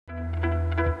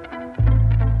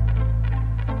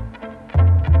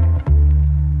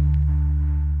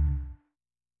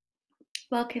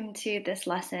Welcome to this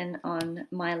lesson on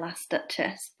My Last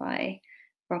Duchess by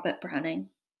Robert Browning.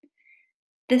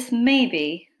 This may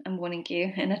be, I'm warning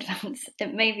you in advance,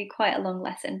 it may be quite a long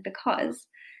lesson because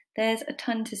there's a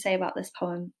ton to say about this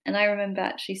poem. And I remember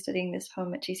actually studying this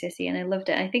poem at GCSE and I loved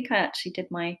it. I think I actually did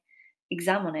my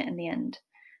exam on it in the end.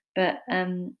 But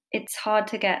it's hard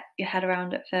to get your head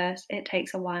around at first. It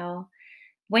takes a while.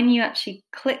 When you actually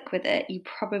click with it, you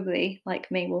probably, like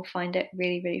me, will find it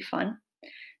really, really fun.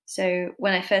 So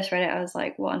when I first read it, I was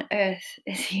like, what on earth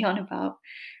is he on about?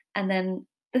 And then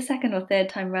the second or third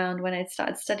time round when I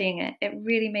started studying it, it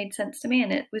really made sense to me.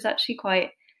 And it was actually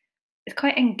it's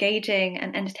quite engaging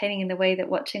and entertaining in the way that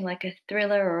watching like a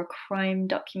thriller or a crime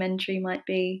documentary might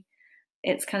be.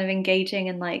 It's kind of engaging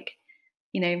and like,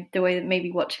 the way that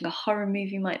maybe watching a horror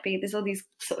movie might be. There's all these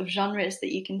sort of genres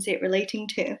that you can see it relating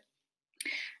to.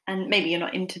 And maybe you're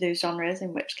not into those genres,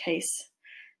 in which case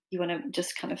you want to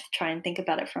just kind of try and think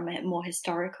about it from a more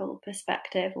historical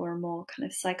perspective or a more kind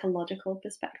of psychological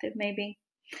perspective, maybe.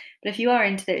 But if you are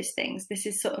into those things, this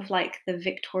is sort of like the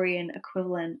Victorian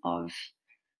equivalent of,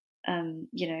 a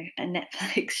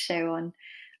Netflix show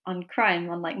on crime,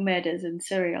 on like murders and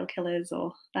serial killers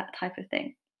or that type of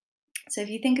thing. So if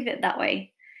you think of it that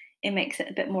way, it makes it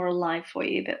a bit more alive for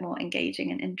you, a bit more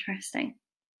engaging and interesting.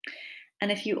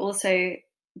 And if you also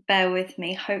bear with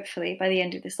me, hopefully by the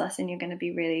end of this lesson you're going to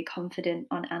be really confident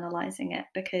on analysing it,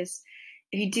 because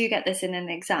if you do get this in an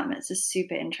exam, it's a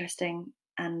super interesting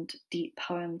and deep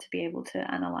poem to be able to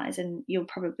analyse, and you'll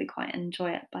probably quite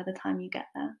enjoy it by the time you get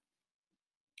there.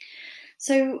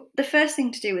 So the first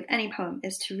thing to do with any poem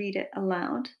is to read it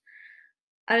aloud.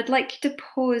 I would like you to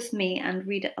pause me and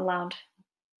read it aloud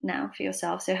now for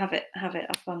yourself. So have it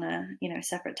up on a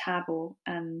separate tab, or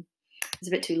it's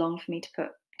a bit too long for me to put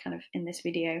kind of in this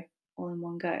video all in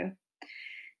one go.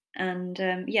 And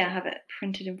have it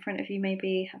printed in front of you,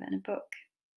 maybe have it in a book,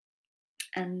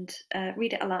 and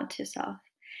read it aloud to yourself.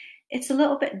 It's a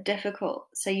little bit difficult,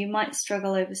 so you might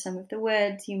struggle over some of the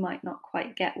words, you might not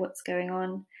quite get what's going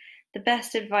on. The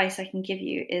best advice I can give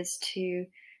you is to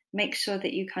make sure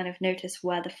that you kind of notice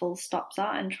where the full stops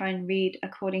are and try and read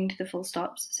according to the full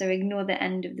stops. So ignore the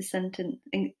end of the sentence,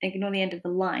 ignore the end of the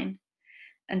line,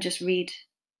 and just read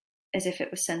as if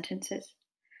it was sentences.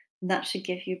 And that should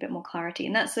give you a bit more clarity.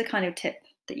 And that's the kind of tip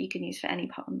that you can use for any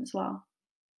poem as well.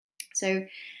 So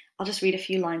I'll just read a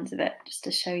few lines of it just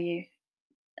to show you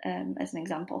as an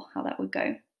example how that would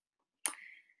go.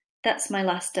 That's my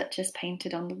last Duchess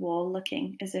painted on the wall,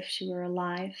 looking as if she were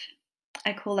alive.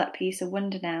 I call that piece a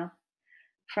wonder now.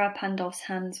 Frau Pandolf's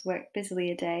hands work busily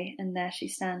a day, and there she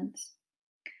stands.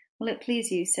 Will it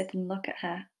please you sit and look at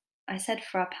her? I said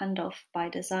Frau Pandolf by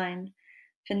design,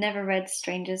 for never read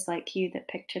strangers like you that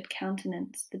pictured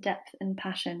countenance, the depth and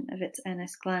passion of its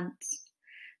earnest glance.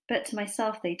 But to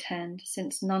myself they turned,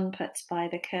 since none puts by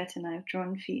the curtain I've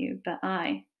drawn for you but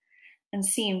I, and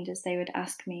seemed as they would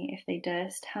ask me, if they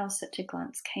durst, how such a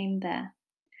glance came there.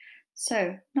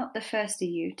 So, not the first of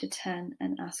you to turn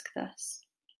and ask thus.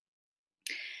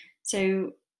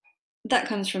 So that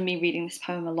comes from me reading this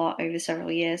poem a lot over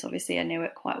several years. Obviously, I know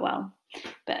it quite well.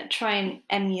 But try and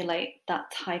emulate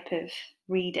that type of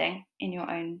reading in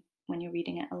your own when you're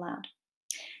reading it aloud.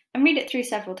 And read it through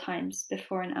several times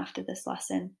before and after this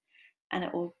lesson, and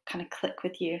it will kind of click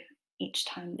with you each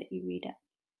time that you read it.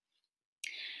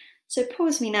 So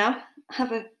pause me now,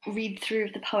 have a read through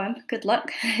of the poem. Good luck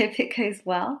if it goes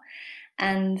well.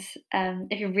 And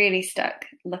if you're really stuck,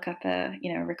 look up a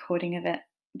recording of it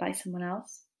by someone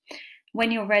else.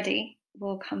 When you're ready,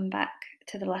 we'll come back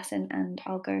to the lesson and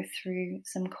I'll go through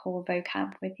some core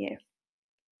vocab with you.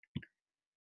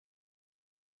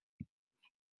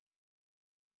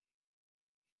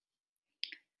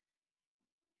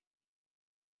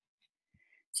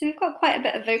 So we've got quite a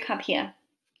bit of vocab here,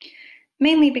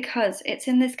 mainly because it's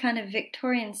in this kind of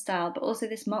Victorian style, but also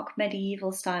this mock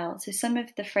medieval style. So some of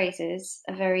the phrases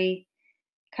are very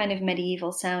kind of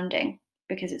medieval sounding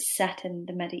because it's set in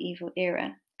the medieval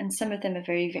era. And some of them are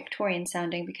very Victorian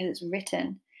sounding because it's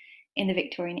written in the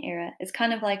Victorian era. It's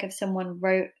kind of like if someone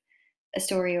wrote a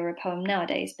story or a poem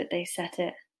nowadays, but they set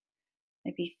it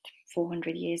maybe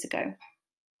 400 years ago.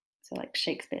 So like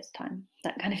Shakespeare's time,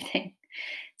 that kind of thing.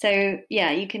 So yeah,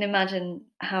 you can imagine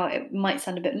how it might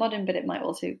sound a bit modern, but it might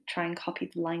also try and copy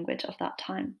the language of that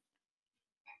time.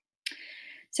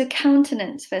 So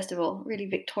countenance, first of all, really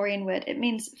Victorian word. It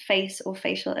means face or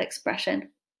facial expression.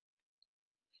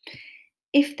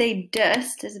 If they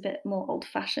durst is a bit more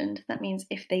old-fashioned. That means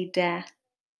if they dare.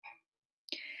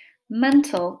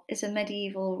 Mantle is a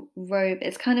medieval robe.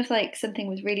 It's kind of like something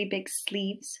with really big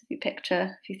sleeves. If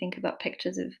you think about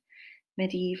pictures of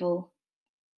medieval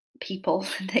people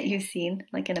that you've seen,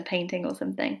 like in a painting or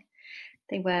something.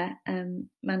 They wear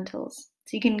mantles.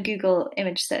 So you can Google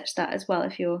image search that as well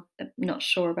if you're not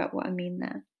sure about what I mean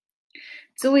there.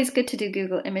 It's always good to do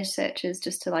Google image searches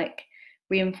just to like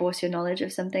reinforce your knowledge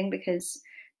of something, because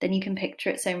then you can picture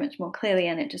it so much more clearly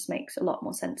and it just makes a lot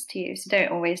more sense to you. So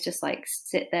don't always just like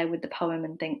sit there with the poem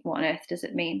and think, what on earth does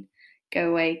it mean? Go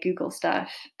away, Google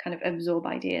stuff, kind of absorb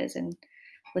ideas and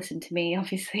listen to me,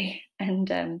 obviously,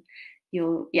 and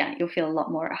you'll feel a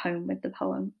lot more at home with the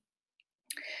poem.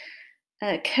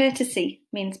 Courtesy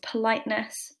means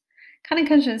politeness. Kind of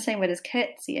comes from the same word as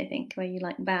curtsy, I think, where you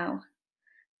like bow.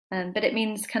 But it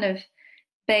means kind of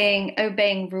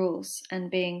obeying rules and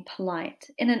being polite.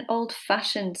 In an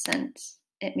old-fashioned sense,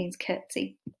 it means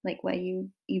curtsy, like where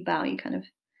you bow, you kind of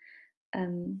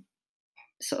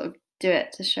sort of do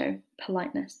it to show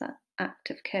politeness, that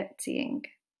act of curtsying.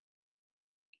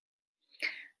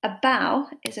 A bough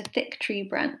is a thick tree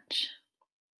branch.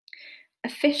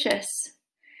 Officious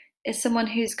is someone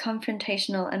who's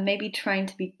confrontational and maybe trying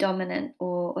to be dominant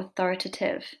or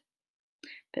authoritative,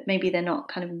 but maybe they're not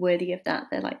kind of worthy of that.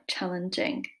 They're like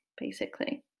challenging,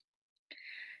 basically.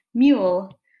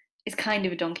 Mule is kind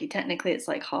of a donkey. Technically, it's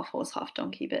like half horse, half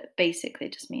donkey, but basically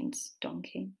it just means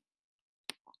donkey.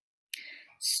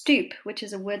 Stoop, which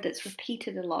is a word that's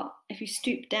repeated a lot. If you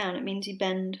stoop down, it means you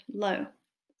bend low.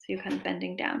 So you're kind of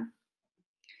bending down.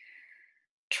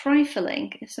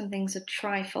 Trifling, if something's a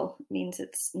trifle, it means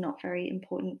it's not very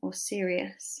important or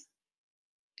serious.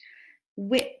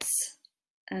 Wits,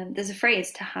 there's a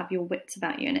phrase to have your wits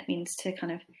about you, and it means to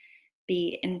kind of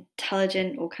be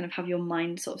intelligent or kind of have your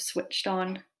mind sort of switched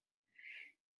on.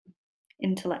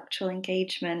 Intellectual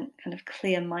engagement, kind of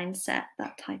clear mindset,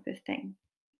 that type of thing.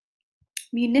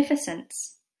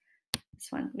 Munificence, this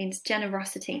one means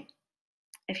generosity.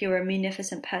 If you're a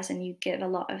munificent person, you give a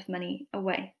lot of money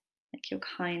away. Like you're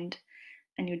kind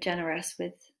and you're generous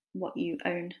with what you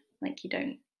own. Like you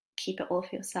don't keep it all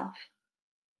for yourself.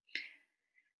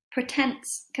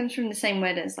 Pretense comes from the same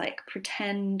word as like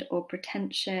pretend or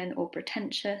pretension or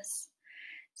pretentious.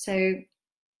 So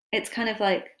it's kind of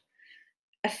like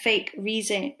a fake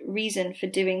reason for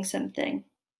doing something.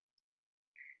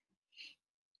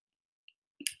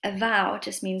 Avow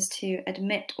just means to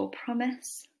admit or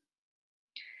promise.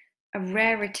 A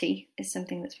rarity is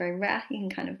something that's very rare. You can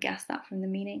kind of guess that from the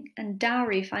meaning. And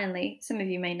dowry, finally, some of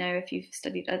you may know if you've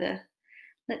studied other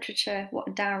literature what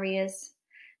a dowry is,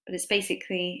 but it's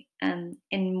basically,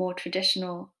 in more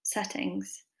traditional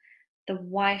settings, the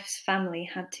wife's family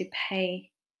had to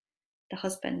pay the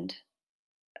husband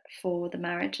for the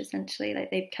marriage, essentially.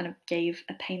 Like they kind of gave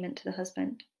a payment to the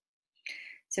husband.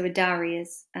 So a dowry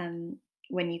is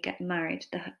when you get married,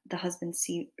 the husband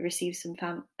receives some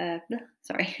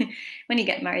when you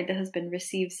get married, the husband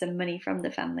receives some money from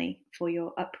the family for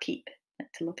your upkeep, like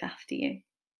to look after you.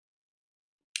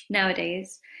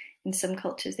 Nowadays, in some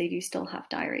cultures, they do still have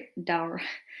dowry.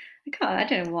 I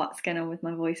don't know what's going on with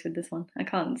my voice with this one. I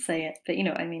can't say it, but you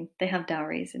know what I mean. They have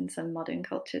dowries in some modern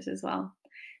cultures as well,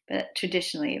 but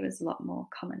traditionally it was a lot more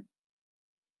common.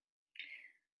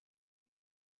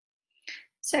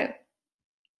 So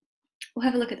we'll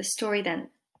have a look at the story then.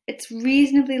 It's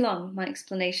reasonably long, my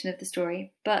explanation of the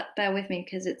story, but bear with me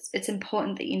because it's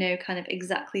important that you know kind of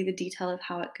exactly the detail of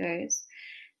how it goes.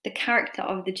 The character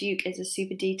of the Duke is a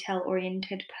super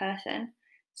detail-oriented person,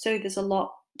 so there's a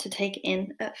lot to take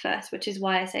in at first, which is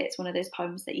why I say it's one of those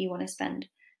poems that you want to spend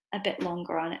a bit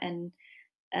longer on and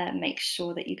make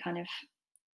sure that you kind of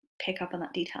pick up on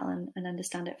that detail and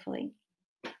understand it fully.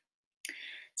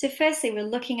 So firstly, we're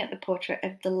looking at the portrait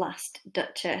of the last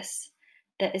Duchess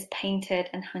that is painted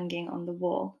and hanging on the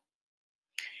wall.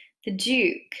 The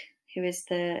Duke,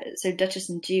 so Duchess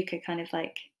and Duke are kind of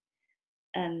like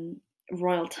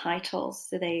royal titles,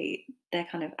 so they're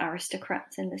kind of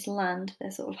aristocrats in this land.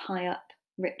 They're sort of high up,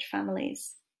 rich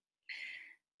families.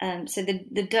 So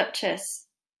the Duchess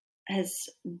has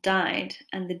died,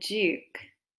 and the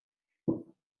Duke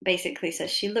basically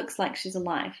says she looks like she's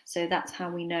alive, so that's how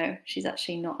we know she's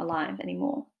actually not alive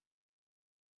anymore.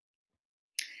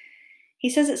 He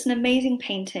says it's an amazing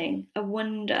painting, a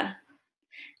wonder,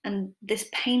 and this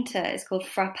painter is called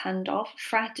Fra Pandolf.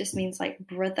 Fra just means like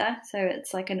brother, so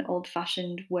it's like an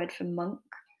old-fashioned word for monk,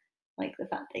 like the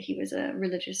fact that he was a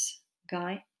religious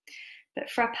guy. But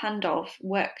Fra Pandolf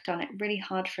worked on it really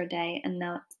hard for a day, and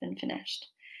now it's been finished.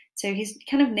 So he's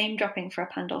kind of name-dropping Fra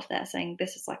Pandolf there, saying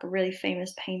this is like a really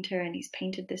famous painter, and he's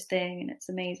painted this thing, and it's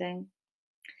amazing.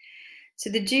 So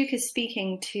the Duke is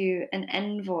speaking to an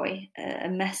envoy, a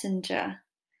messenger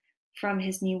from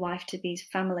his new wife-to-be's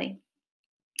family.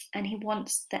 And he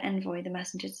wants the envoy, the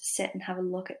messenger, to sit and have a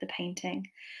look at the painting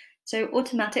So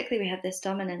automatically we have this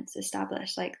dominance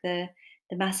established, like the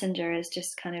messenger is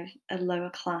just kind of a lower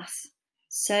class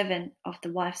servant of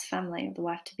the wife's family, of the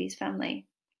wife-to-be's family.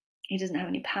 He doesn't have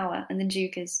any power, and the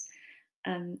Duke is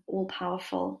all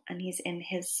powerful, and he's in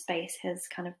his space, his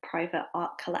kind of private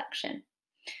art collection.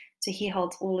 So he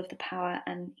holds all of the power,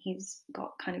 and he's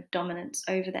got kind of dominance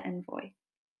over the envoy.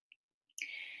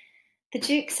 The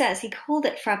Duke says he called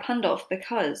it Frau Pandolf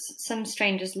because some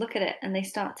strangers look at it and they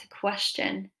start to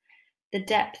question the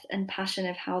depth and passion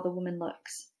of how the woman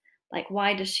looks. Like,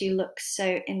 why does she look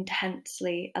so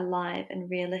intensely alive and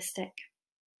realistic?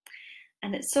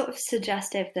 And it's sort of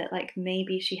suggestive that, like,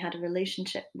 maybe she had a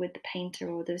relationship with the painter,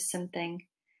 or there's something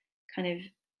kind of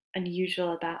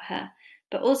unusual about her.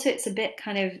 But also it's a bit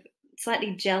kind of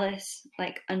slightly jealous,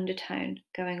 like, undertone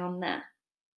going on there.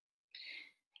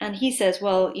 And he says,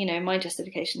 well, you know, my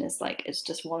justification is like, it's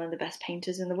just one of the best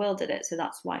painters in the world did it, so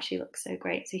that's why she looks so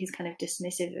great. So he's kind of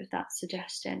dismissive of that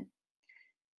suggestion.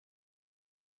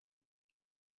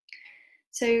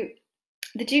 So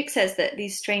the Duke says that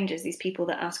these strangers, these people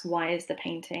that ask why is the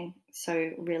painting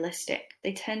so realistic,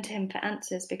 they turn to him for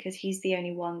answers because he's the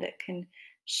only one that can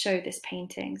show this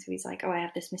painting. So he's like, oh, I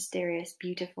have this mysterious,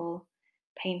 beautiful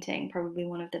painting, probably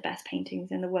one of the best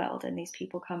paintings in the world, and these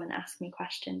people come and ask me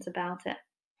questions about it.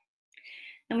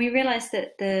 And we realize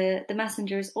that the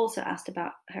messenger is also asked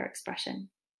about her expression.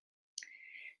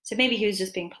 So maybe he was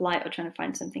just being polite or trying to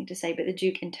find something to say, but the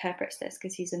Duke interprets this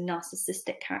because he's a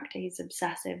narcissistic character. He's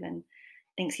obsessive and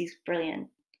thinks he's brilliant.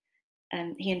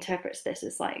 And he interprets this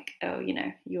as like, oh, you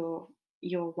know,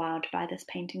 you're wowed by this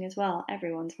painting as well.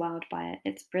 Everyone's wowed by it.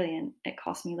 It's brilliant. It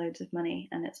cost me loads of money,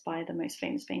 and it's by the most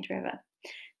famous painter ever.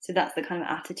 So that's the kind of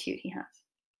attitude he has.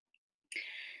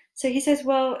 So he says,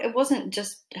 well, it wasn't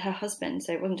just her husband,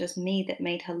 so it wasn't just me that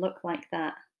made her look like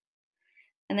that.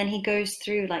 And then he goes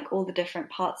through like all the different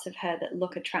parts of her that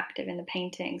look attractive in the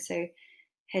painting. So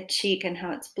her cheek and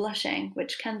how it's blushing,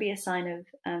 which can be a sign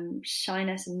of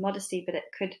shyness and modesty, but it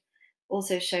could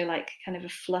also show like kind of a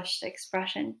flushed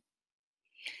expression.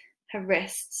 Her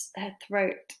wrists, her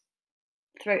throat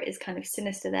is kind of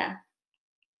sinister there.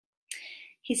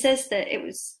 He says that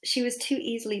she was too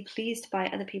easily pleased by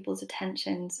other people's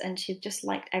attentions, and she just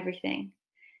liked everything,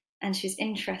 and she's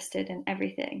interested in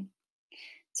everything.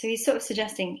 So he's sort of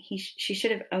suggesting she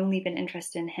should have only been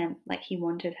interested in him, like he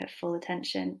wanted her full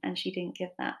attention, and she didn't give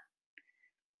that.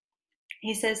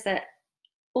 He says that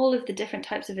all of the different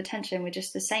types of attention were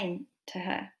just the same to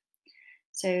her.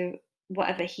 So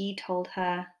whatever he told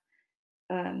her,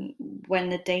 when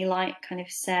the daylight kind of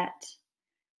set,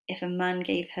 if a man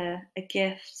gave her a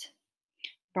gift,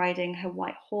 riding her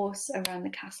white horse around the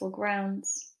castle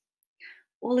grounds,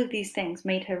 all of these things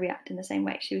made her react in the same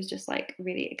way. She was just like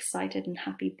really excited and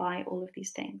happy by all of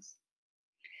these things.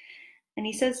 And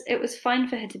he says it was fine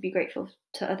for her to be grateful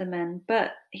to other men,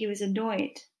 but he was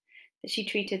annoyed that she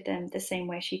treated them the same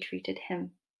way she treated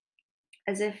him,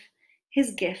 as if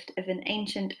his gift of an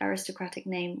ancient aristocratic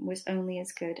name was only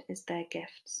as good as their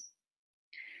gifts.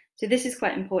 So this is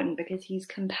quite important because he's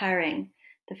comparing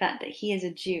the fact that he is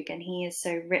a duke and he is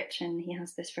so rich and he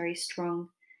has this very strong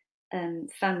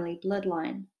family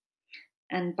bloodline.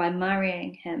 And by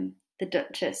marrying him, the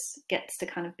Duchess gets to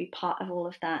kind of be part of all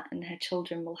of that, and her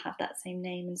children will have that same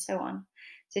name and so on.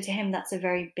 So to him, that's a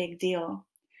very big deal.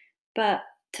 But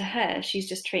to her, she's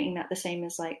just treating that the same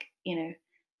as like, you know,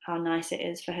 how nice it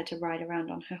is for her to ride around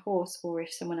on her horse, or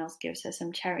if someone else gives her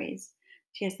some cherries.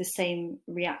 She has the same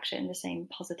reaction, the same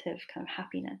positive kind of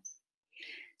happiness.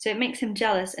 So it makes him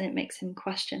jealous and it makes him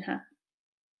question her.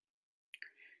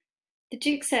 The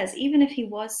Duke says even if he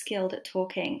was skilled at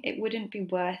talking, it wouldn't be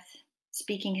worth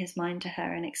speaking his mind to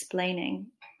her and explaining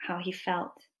how he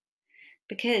felt.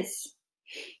 Because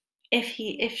if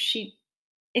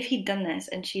he'd done this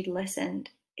and she'd listened,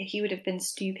 he would have been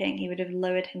stooping, he would have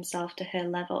lowered himself to her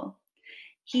level.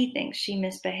 He thinks she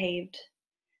misbehaved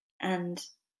and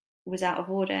was out of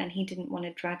order, and he didn't want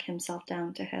to drag himself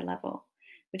down to her level,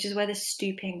 which is where the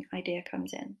stooping idea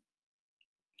comes in.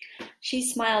 She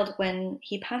smiled when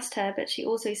he passed her, but she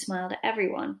also smiled at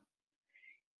everyone.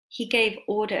 He gave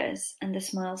orders and the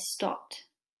smiles stopped.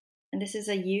 And this is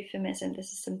a euphemism.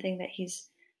 This is something that he's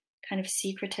kind of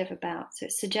secretive about. So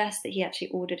it suggests that he actually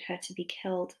ordered her to be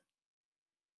killed.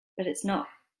 But it's not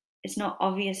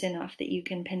obvious enough that you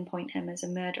can pinpoint him as a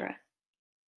murderer.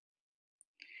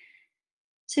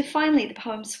 So finally, the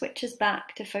poem switches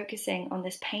back to focusing on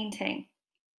this painting.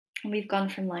 And we've gone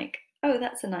from like, oh,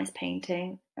 that's a nice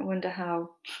painting. I wonder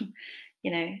how,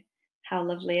 you know, how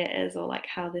lovely it is, or like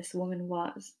how this woman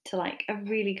was, to like a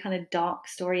really kind of dark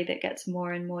story that gets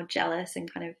more and more jealous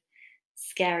and kind of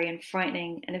scary and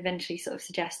frightening, and eventually sort of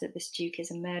suggests that this Duke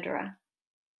is a murderer.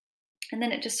 And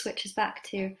then it just switches back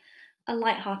to a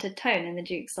light-hearted tone, and the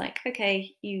Duke's like,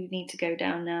 okay, you need to go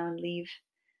down now and leave.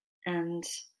 And,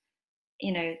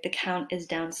 the Count is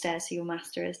downstairs, so your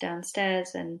master is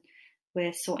downstairs, and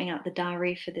we're sorting out the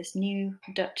dowry for this new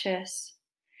Duchess.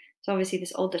 So obviously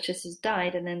this old Duchess has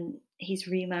died, and then he's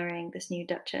remarrying this new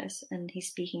Duchess, and he's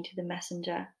speaking to the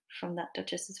messenger from that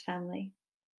Duchess's family.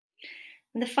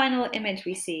 And the final image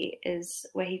we see is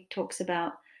where he talks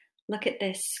about, look at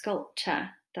this sculpture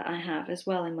that I have as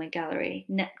well in my gallery,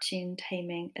 Neptune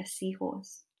taming a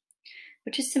seahorse,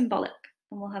 which is symbolic,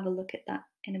 and we'll have a look at that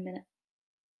in a minute.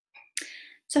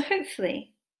 So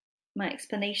hopefully my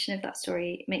explanation of that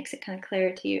story makes it kind of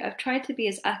clearer to you. I've tried to be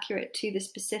as accurate to the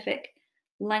specific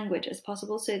language as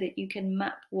possible so that you can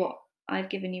map what I've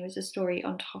given you as a story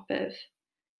on top of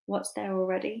what's there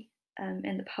already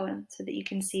in the poem, so that you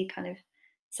can see kind of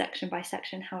section by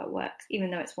section how it works. Even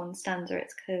though it's one stanza,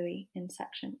 it's clearly in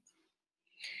sections.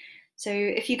 So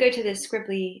if you go to the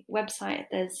Scribbly website,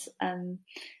 there's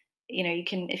you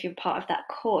can, if you're part of that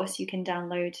course, you can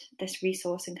download this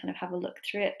resource and kind of have a look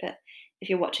through it. But if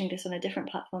you're watching this on a different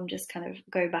platform, just kind of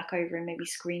go back over and maybe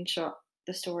screenshot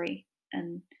the story,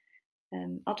 and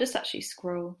I'll just actually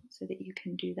scroll so that you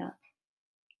can do that.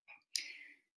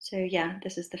 So yeah,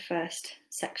 this is the first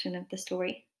section of the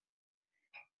story,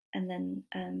 and then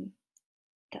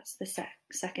that's the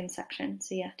second section.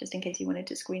 So yeah, just in case you wanted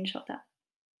to screenshot that.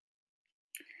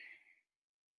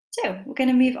 So we're going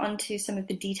to move on to some of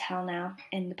the detail now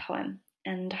in the poem,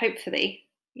 and hopefully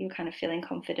you're kind of feeling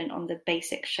confident on the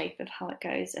basic shape of how it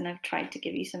goes, and I've tried to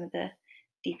give you some of the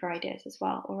deeper ideas as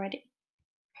well already.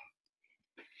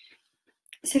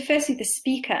 So firstly, the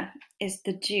speaker is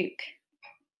the Duke.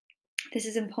 This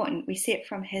is important. We see it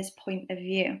from his point of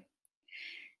view.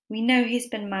 We know he's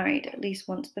been married at least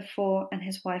once before, and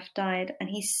his wife died, and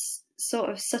he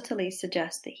sort of subtly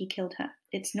suggests that he killed her.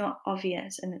 It's not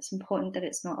obvious, and it's important that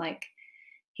it's not like,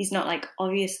 he's not like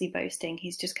obviously boasting,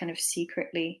 he's just kind of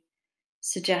secretly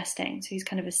suggesting. So he's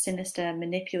kind of a sinister,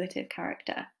 manipulative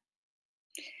character.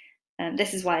 And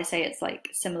this is why I say it's like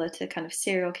similar to kind of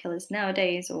serial killers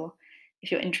nowadays, or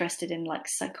if you're interested in like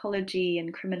psychology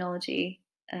and criminology,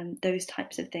 those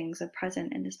types of things are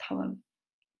present in this poem.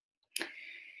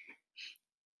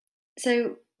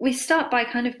 So we start by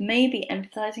kind of maybe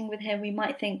empathizing with him. We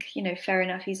might think, fair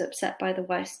enough, he's upset by the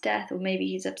wife's death, or maybe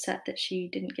he's upset that she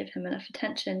didn't give him enough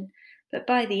attention. But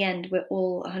by the end, we're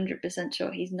all 100%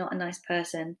 sure he's not a nice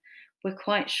person. We're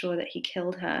quite sure that he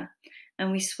killed her.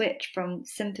 And we switch from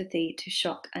sympathy to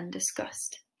shock and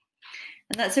disgust.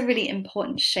 And that's a really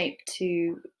important shape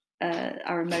to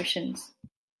our emotions.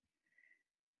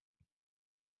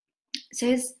 So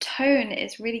his tone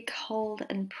is really cold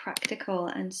and practical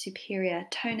and superior.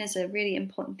 Tone is a really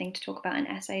important thing to talk about in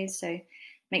essays, so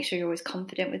make sure you're always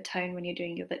confident with tone when you're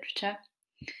doing your literature.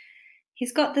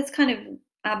 He's got this kind of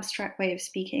abstract way of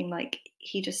speaking, like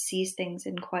he just sees things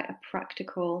in quite a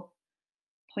practical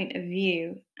point of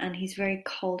view, and he's very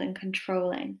cold and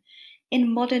controlling.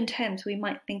 In modern terms, we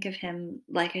might think of him,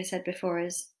 like I said before,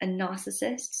 as a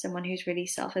narcissist, someone who's really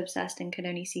self-obsessed and can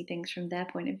only see things from their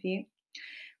point of view.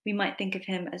 We might think of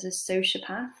him as a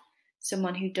sociopath,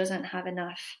 someone who doesn't have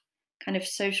enough kind of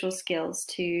social skills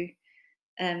to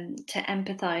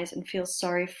empathize and feel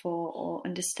sorry for or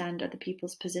understand other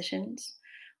people's positions.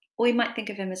 Or we might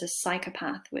think of him as a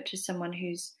psychopath, which is someone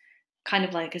who's kind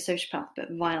of like a sociopath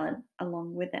but violent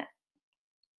along with it.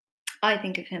 I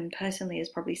think of him personally as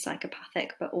probably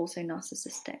psychopathic but also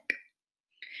narcissistic.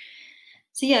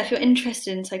 So yeah, if you're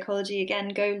interested in psychology, again,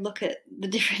 go look at the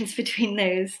difference between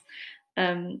those.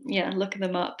 Look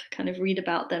them up, kind of read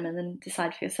about them, and then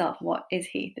decide for yourself, what is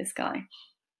he, this guy?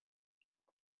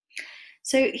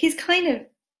 So he's kind of,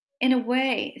 in a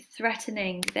way,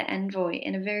 threatening the envoy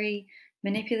in a very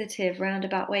manipulative,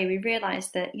 roundabout way. We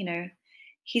realize that,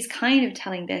 he's kind of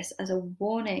telling this as a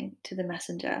warning to the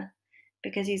messenger,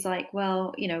 because he's like,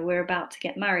 well, we're about to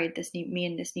get married, me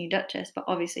and this new Duchess, but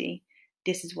obviously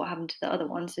this is what happened to the other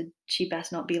one, so she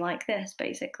best not be like this,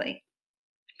 basically.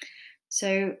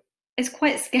 So it's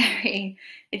quite scary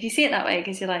if you see it that way,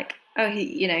 because you're like, oh,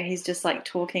 he's just like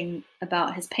talking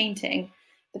about his painting,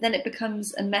 but then it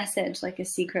becomes a message, like a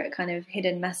secret kind of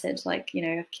hidden message, like,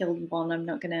 I've killed one, I'm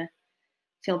not gonna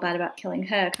feel bad about killing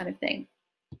her, kind of thing.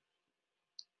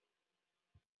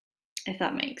 If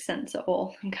that makes sense at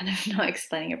all. I'm kind of not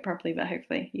explaining it properly, but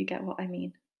hopefully you get what I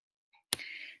mean.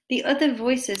 The other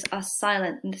voices are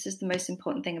silent, and this is the most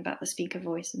important thing about the speaker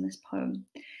voice in this poem.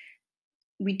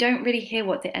 We don't really hear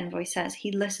what the envoy says.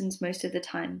 He listens most of the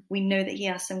time. We know that he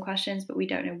asks some questions, but we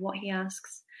don't know what he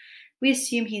asks. we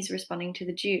assume he's responding to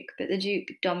the Duke, but the Duke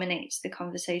dominates the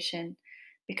conversation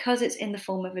because it's in the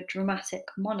form of a dramatic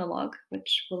monologue,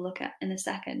 which we'll look at in a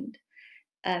second.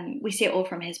 We see it all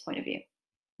from his point of view,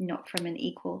 not from an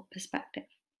equal perspective.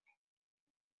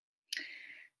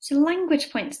 So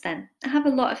language points then, I have a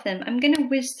lot of them. I'm going to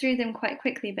whiz through them quite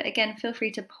quickly, but again, feel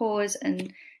free to pause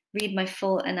and read my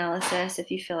full analysis if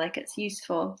you feel like it's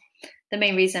useful. The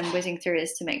main reason I'm whizzing through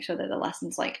is to make sure that the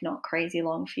lesson's like not crazy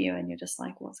long for you and you're just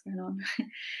like, what's going on?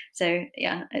 So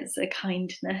yeah, it's a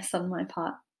kindness on my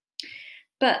part.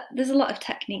 But there's a lot of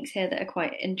techniques here that are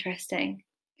quite interesting.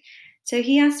 So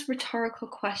he asks rhetorical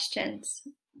questions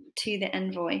to the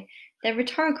envoy. They're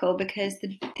rhetorical because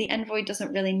the envoy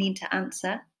doesn't really need to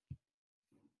answer.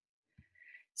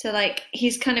 So like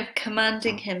he's kind of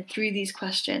commanding him through these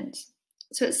questions.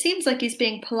 So it seems like he's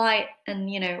being polite and,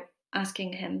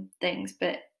 asking him things,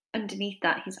 but underneath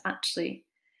that, he's actually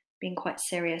being quite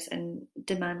serious and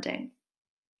demanding.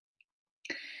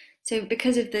 So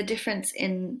because of the difference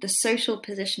in the social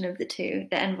position of the two,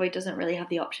 the envoy doesn't really have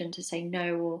the option to say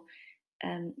no or,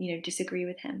 disagree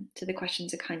with him. So the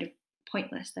questions are kind of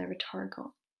pointless, they're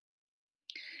rhetorical.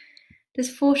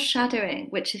 There's foreshadowing,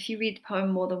 which if you read the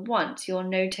poem more than once, you'll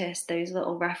notice those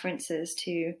little references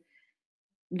to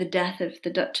the death of the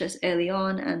Duchess early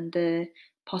on and the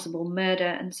possible murder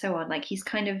and so on. Like he's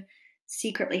kind of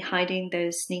secretly hiding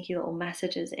those sneaky little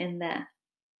messages in there.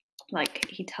 Like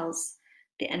he tells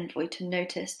the envoy to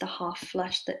notice the half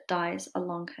flesh that dies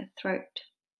along her throat.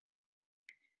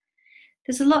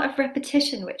 There's a lot of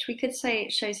repetition, which we could say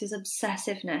shows his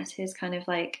obsessiveness, his kind of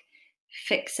like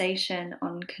fixation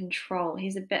on control.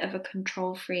 He's a bit of a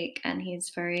control freak and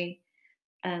he's very,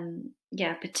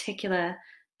 particular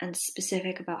and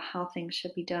specific about how things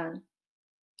should be done.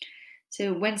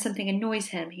 So when something annoys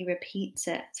him, he repeats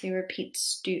it. So he repeats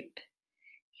stoop,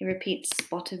 he repeats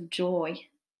spot of joy,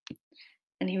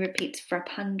 and he repeats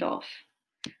Frappandolph.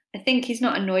 I think he's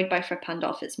not annoyed by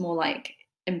Frappandolph, it's more like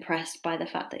impressed by the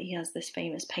fact that he has this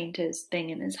famous painter's thing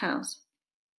in his house.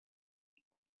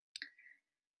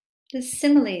 The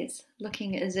similes,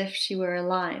 looking as if she were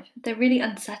alive, they're really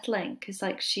unsettling because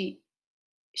like she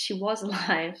was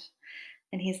alive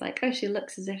and he's like, oh, she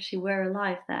looks as if she were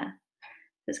alive there.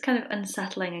 It's kind of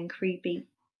unsettling and creepy.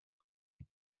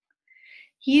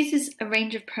 He uses a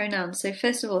range of pronouns. So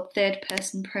first of all, third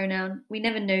person pronoun. We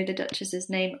never know the Duchess's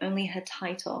name, only her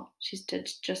title. She's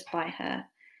judged just by her,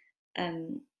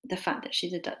 the fact that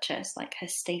she's a Duchess, like her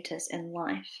status in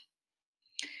life.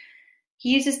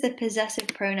 He uses the possessive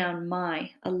pronoun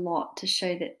my a lot to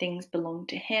show that things belong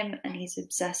to him and he's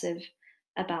obsessive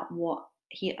about what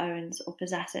he owns or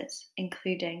possesses,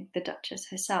 including the Duchess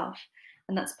herself.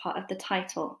 And that's part of the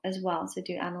title as well, so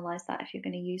do analyse that if you're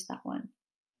going to use that one.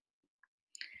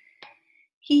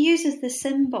 He uses the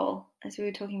symbol, as we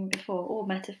were talking before, or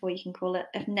metaphor you can call it,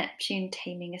 of Neptune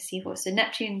taming a seahorse. So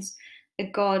Neptune's a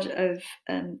god of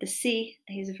the sea.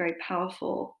 He's a very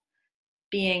powerful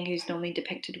being who's normally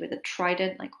depicted with a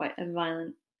trident, like quite a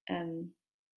violent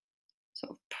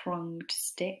sort of pronged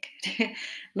stick.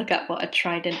 Look up what a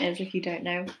trident is if you don't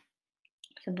know.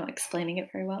 I'm not explaining it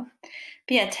very well.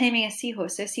 But yeah, taming a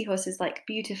seahorse. So a seahorse is like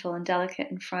beautiful and delicate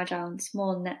and fragile and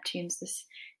small. Neptune's this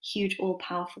huge,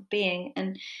 all-powerful being.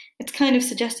 And it's kind of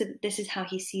suggested that this is how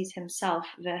he sees himself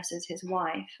versus his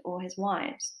wife or his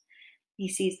wives. He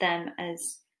sees them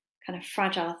as kind of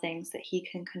fragile things that he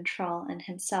can control and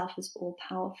himself as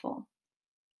all-powerful.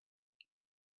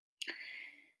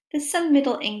 There's some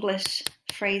Middle English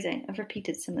phrasing. I've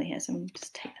repeated simile here, so I'm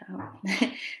just take that out.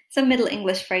 Some Middle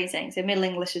English phrasing. So Middle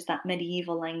English is that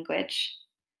medieval language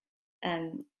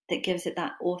that gives it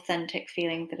that authentic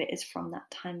feeling that it is from that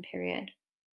time period.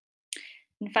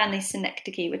 And finally,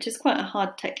 synecdoche, which is quite a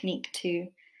hard technique to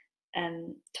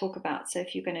talk about. So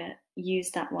if you're going to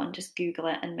use that one, just Google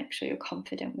it and make sure you're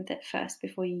confident with it first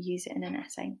before you use it in an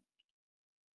essay.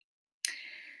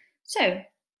 So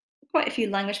quite a few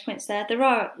language points there. There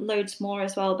are loads more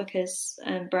as well because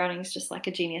Browning's just like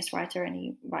a genius writer and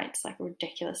he writes like a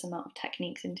ridiculous amount of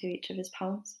techniques into each of his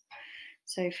poems.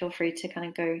 So feel free to kind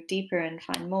of go deeper and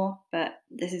find more, but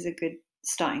this is a good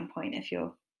starting point if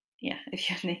you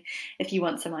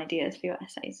want some ideas for your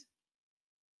essays.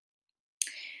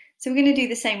 So we're going to do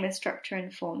the same with structure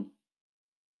and form.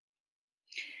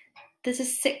 There's a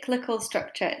cyclical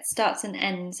structure. It starts and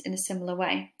ends in a similar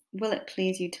way. Will it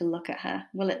please you to look at her?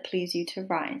 Will it please you to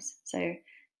rise? So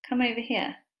come over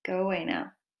here, go away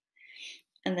now.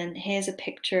 And then here's a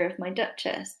picture of my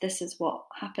Duchess. This is what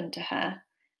happened to her.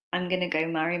 I'm going to go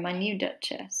marry my new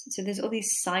Duchess. So there's all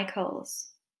these cycles,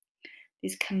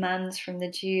 these commands from the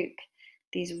Duke,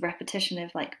 these repetition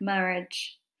of like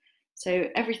marriage. So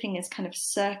everything is kind of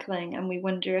circling, and we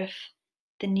wonder if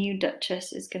the new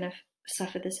Duchess is going to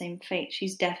suffer the same fate.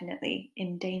 She's definitely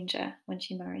in danger when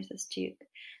she marries this Duke.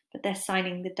 But they're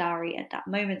signing the dowry at that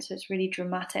moment, so it's really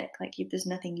dramatic. Like, there's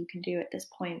nothing you can do at this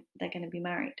point. They're going to be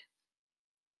married.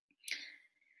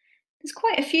 There's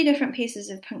quite a few different pieces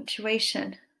of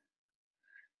punctuation.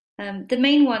 The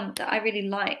main one that I really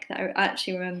like, that I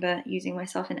actually remember using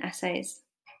myself in essays: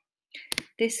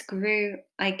 this grew,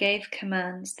 I gave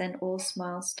commands, then all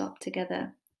smiles stopped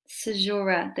together.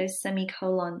 Caesura, those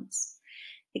semicolons.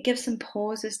 It gives some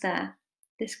pauses there.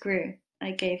 This grew,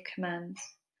 I gave commands,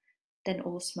 then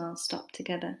all smiles stopped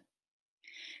together.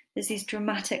 There's these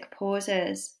dramatic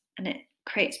pauses, and it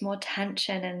creates more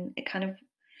tension, and it kind of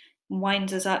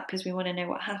winds us up because we want to know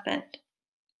what happened.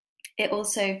 It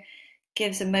also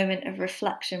gives a moment of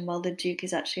reflection while the Duke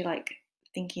is actually like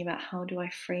thinking about, how do I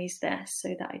phrase this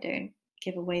so that I don't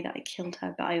give away that I killed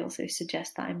her, but I also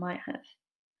suggest that I might have.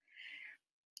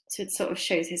 So it sort of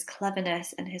shows his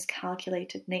cleverness and his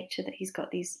calculated nature, that he's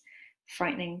got these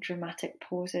frightening dramatic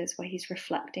pauses where he's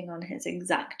reflecting on his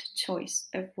exact choice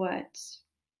of words.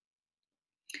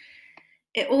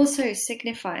 It also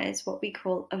signifies what we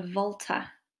call a volta,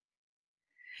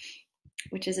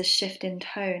 which is a shift in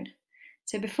tone.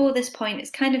 So before this point,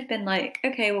 it's kind of been like,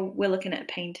 okay, well, we're looking at a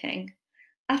painting.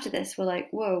 After this, we're like,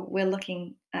 whoa, we're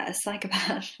looking at a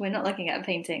psychopath. We're not looking at a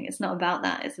painting. It's not about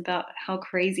that. It's about how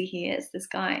crazy he is, this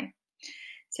guy.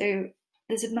 So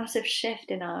there's a massive shift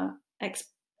in our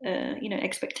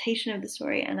expectation of the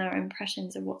story and our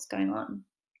impressions of what's going on.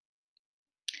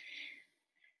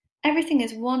 Everything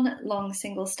is one long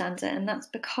single stanza, and that's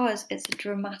because it's a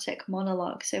dramatic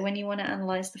monologue. So when you want to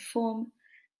analyze the form,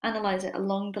 analyze it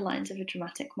along the lines of a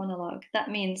dramatic monologue.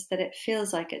 That means that it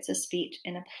feels like it's a speech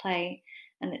in a play,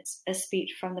 and it's a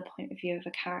speech from the point of view of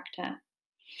a character.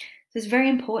 So it's very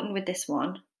important with this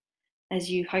one, as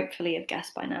you hopefully have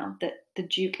guessed by now, that the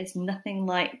Duke is nothing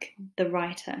like the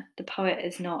writer. The poet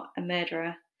is not a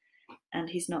murderer, and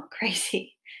he's not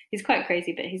crazy. He's quite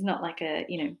crazy, but he's not like a,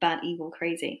 bad, evil,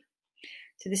 crazy.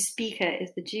 So the speaker is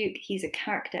the Duke. He's a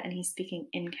character, and he's speaking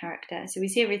in character. So we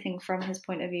see everything from his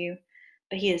point of view,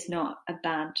 but he is not a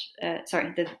bad,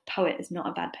 the poet is not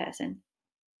a bad person.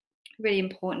 Really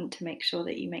important to make sure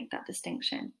that you make that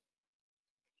distinction.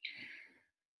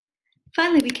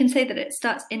 Finally, we can say that it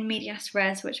starts in medias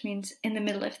res, which means in the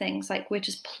middle of things. Like, we're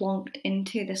just plonked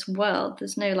into this world.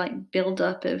 There's no like build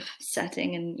up of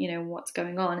setting and what's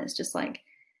going on. It's just like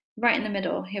right in the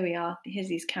middle. Here we are. Here's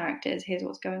these characters. Here's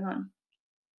what's going on.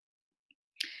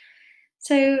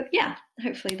 So yeah,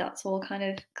 hopefully that's all kind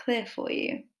of clear for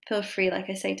you. Feel free, like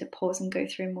I say, to pause and go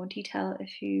through in more detail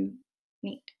if you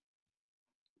need.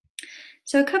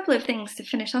 So a couple of things to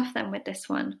finish off then with this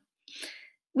one.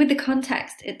 With the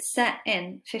context, it's set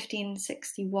in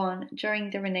 1561 during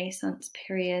the Renaissance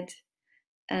period.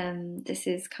 This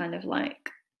is kind of like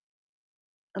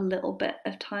a little bit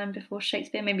of time before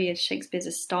Shakespeare. Maybe as Shakespeare's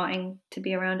is starting to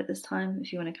be around at this time,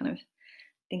 if you want to kind of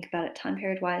think about it time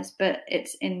period wise. But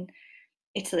it's in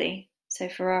Italy. So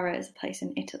Ferrara is a place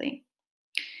in Italy.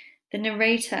 The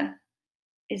narrator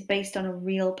is based on a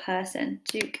real person,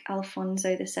 Duke Alfonso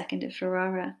II of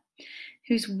Ferrara,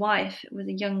 whose wife was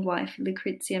a young wife,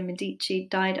 Lucrezia Medici,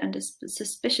 died under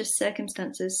suspicious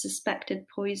circumstances, suspected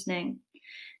poisoning.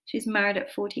 She was married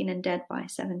at 14 and dead by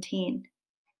 17.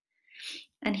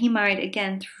 And he married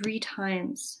again 3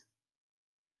 times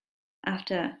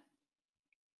after,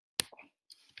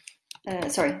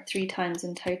 3 times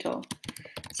in total.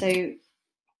 So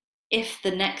if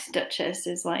the next Duchess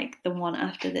is like the one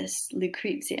after this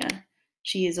Lucrezia,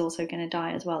 she is also going to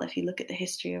die as well if you look at the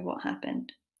history of what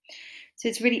happened. So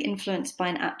it's really influenced by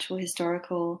an actual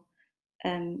historical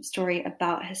story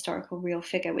about a historical real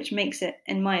figure, which makes it,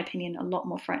 in my opinion, a lot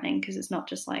more frightening, because it's not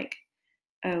just like,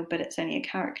 oh, but it's only a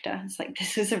character. It's like,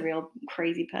 this is a real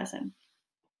crazy person.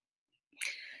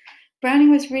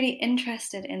 Browning was really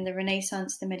interested in the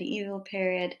Renaissance, the medieval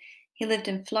period. He lived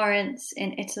in Florence,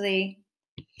 in Italy.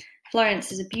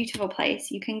 Florence is a beautiful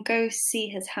place. You can go see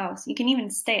his house. You can even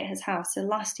stay at his house. So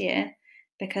last year,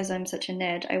 because I'm such a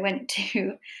nerd, I went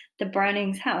to the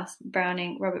Browning's house.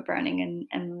 Robert Browning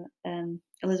and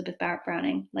Elizabeth Barrett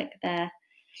Browning, like their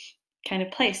kind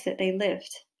of place that they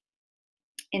lived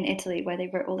in Italy, where they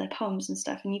wrote all their poems and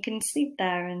stuff. And you can sleep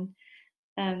there and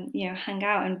hang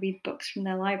out and read books from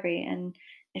their library. And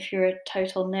if you're a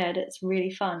total nerd, it's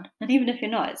really fun. And even if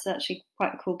you're not, it's actually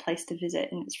quite a cool place to visit,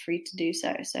 and it's free to do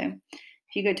so. So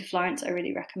if you go to Florence, I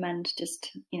really recommend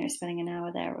just, spending an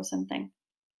hour there or something.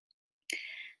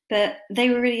 But they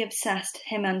were really obsessed,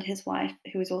 him and his wife,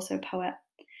 who was also a poet,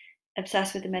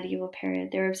 obsessed with the medieval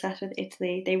period. They were obsessed with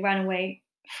Italy. They ran away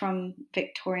from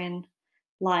Victorian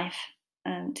life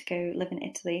to go live in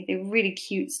Italy. They're really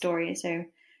cute stories, so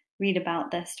read about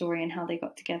their story and how they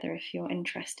got together if you're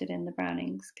interested in the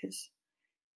Brownings, because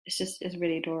it's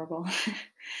really adorable.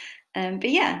 But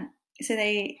yeah, so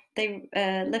they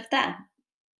lived there.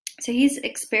 So he's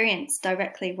experienced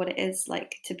directly what it is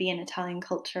like to be in Italian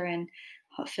culture and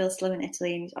how it feels to live in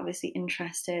Italy, and he's obviously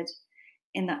interested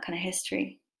in that kind of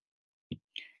history. So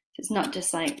it's not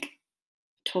just like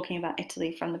talking about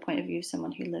Italy from the point of view of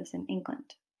someone who lives in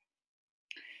England.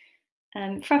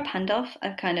 Fra Pandolf,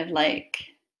 I've kind of like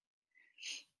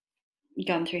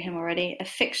gone through him already. A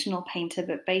fictional painter,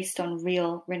 but based on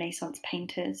real Renaissance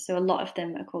painters. So a lot of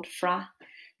them are called Fra.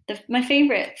 My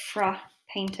favourite Fra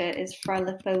painter is Fra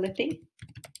Lippo Lippi,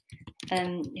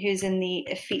 who's in the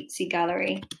Uffizi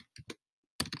Gallery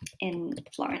in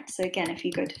Florence. So again, if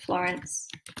you go to Florence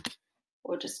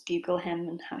or just Google him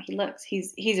and how he looks,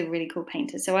 he's a really cool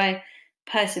painter. So I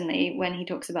personally, when he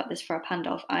talks about this Fra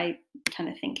Pandolf, I kind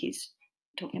of think he's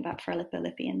talking about Fra Lippo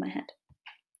Lippi in my head.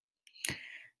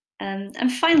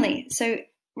 And finally, so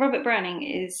Robert Browning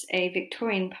is a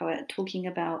Victorian poet talking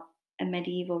about a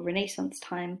medieval Renaissance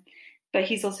time, but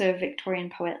he's also a Victorian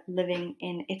poet living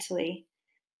in Italy,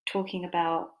 talking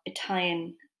about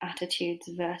Italian attitudes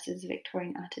versus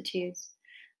Victorian attitudes.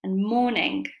 And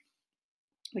mourning,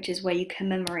 which is where you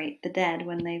commemorate the dead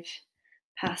when they've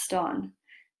passed on,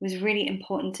 was really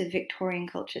important to Victorian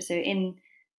culture. So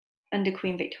under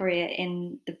Queen Victoria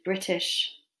in the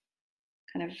British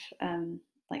kind of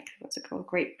like, what's it called,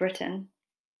 Great Britain.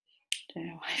 I don't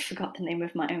know why I forgot the name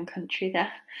of my own country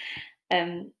there.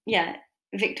 Yeah,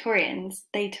 Victorians,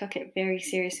 they took it very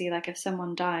seriously. Like if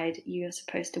someone died, you are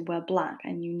supposed to wear black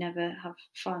and you never have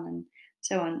fun and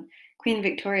so on. Queen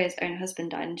Victoria's own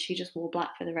husband died and she just wore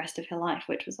black for the rest of her life,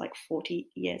 which was like 40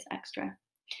 years extra.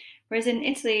 Whereas in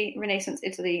Italy, Renaissance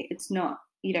Italy, it's not,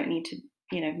 you don't need to,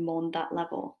 mourn that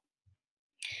level.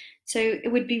 So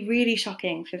it would be really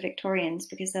shocking for Victorians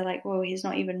because they're like, whoa, he's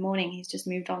not even mourning, he's just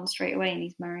moved on straight away and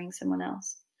he's marrying someone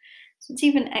else. So it's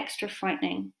even extra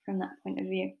frightening from that point of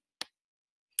view.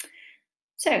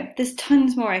 So there's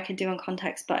tons more I could do on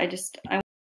context, but I'm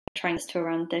trying this to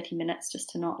around 30 minutes just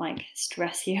to not like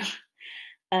stress you.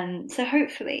 So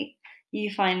hopefully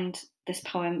you find this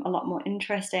poem a lot more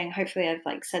interesting. Hopefully I've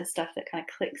like said stuff that kind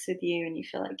of clicks with you and you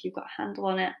feel like you've got a handle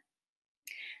on it.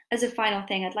 As a final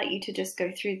thing, I'd like you to just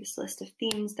go through this list of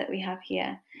themes that we have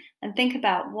here and think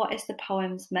about what is the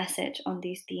poem's message on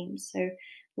these themes. So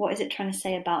what is it trying to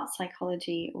say about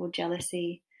psychology or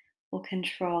jealousy or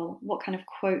control? What kind of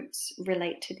quotes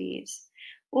relate to these?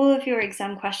 All of your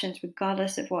exam questions,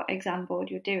 regardless of what exam board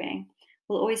you're doing,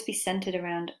 will always be centered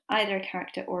around either a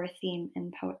character or a theme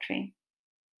in poetry.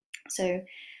 So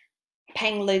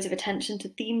paying loads of attention to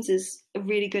themes is a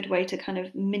really good way to kind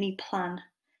of mini plan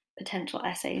potential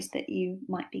essays that you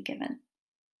might be given.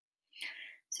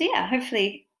 So yeah,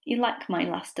 hopefully you like my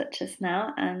last Duchess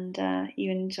now and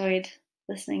you enjoyed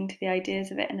listening to the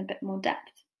ideas of it in a bit more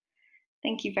depth.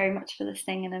 Thank you very much for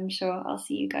listening, and I'm sure I'll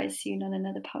see you guys soon on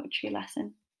another poetry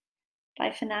lesson.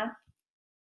 Bye for now.